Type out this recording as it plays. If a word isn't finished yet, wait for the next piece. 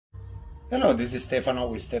Hello, this is Stefano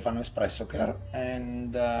with Stefano Espresso Care,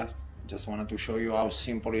 and just wanted to show you how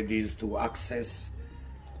simple it is to access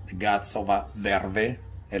the guts of a Verve,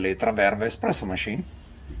 Elektra Verve Espresso Machine.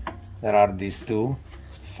 There are these two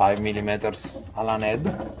 5mm Allen head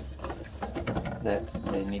that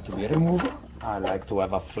they need to be removed. I like to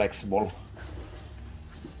have a flexible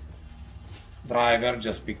driver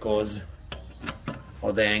just because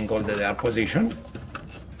of the angle that they are positioned.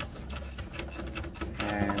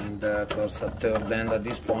 And of course a third end at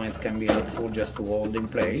this point can be helpful just to hold in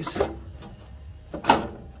place.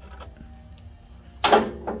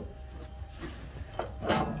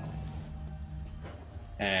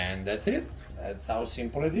 And that's it. That's how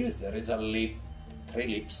simple it is. There is a lip, 3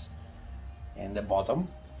 lips in the bottom,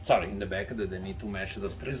 sorry, in the back, that they need to match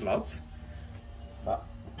those 3 slots. But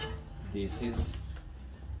this is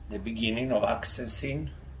the beginning of accessing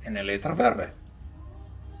an Elektra Verve.